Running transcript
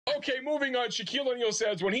Okay, moving on. Shaquille O'Neal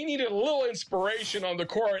says when he needed a little inspiration on the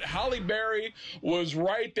court, Halle Berry was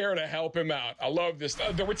right there to help him out. I love this.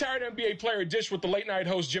 The retired NBA player dished with the late-night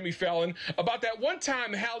host Jimmy Fallon about that one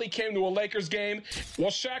time Halle came to a Lakers game.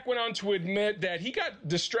 Well, Shaq went on to admit that he got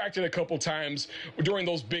distracted a couple times during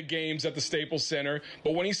those big games at the Staples Center.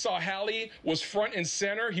 But when he saw Halle was front and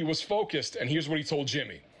center, he was focused. And here's what he told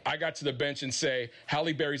Jimmy. I got to the bench and say,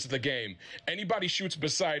 Halle Berry's at the game. Anybody shoots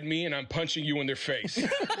beside me and I'm punching you in their face.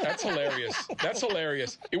 That's hilarious. That's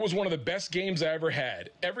hilarious. It was one of the best games I ever had.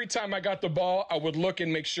 Every time I got the ball, I would look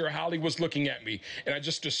and make sure Halle was looking at me. And I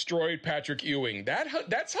just destroyed Patrick Ewing.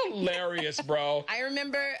 That's hilarious, bro. I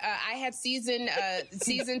remember I had season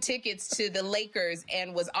tickets to the Lakers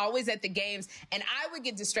and was always at the games. And I would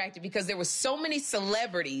get distracted because there were so many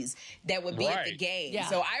celebrities that would be at the game. Yeah.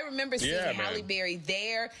 So I remember seeing Halle Berry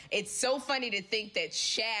there. It's so funny to think that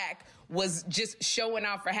Shaq was just showing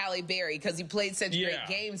off for Halle Berry because he played such great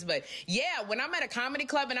games. But yeah, when I'm at a comedy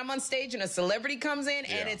club and I'm on stage and a celebrity comes in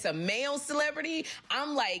and it's a male celebrity,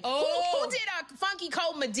 I'm like, who did a Funky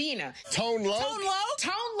Cold Medina? Tone Loc?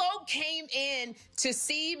 Tone Loc came in to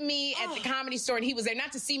see me at the Comedy Store, and he was there,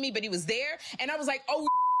 not to see me, but he was there. And I was like, oh,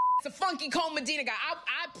 it's a Funky Cold Medina guy.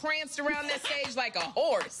 I pranced around that stage like a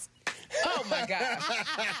horse. Oh, my God.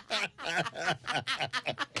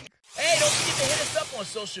 Hey, don't forget to hit us up on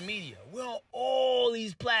social media. We're on all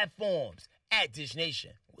these platforms at Dish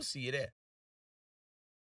Nation. We'll see you there.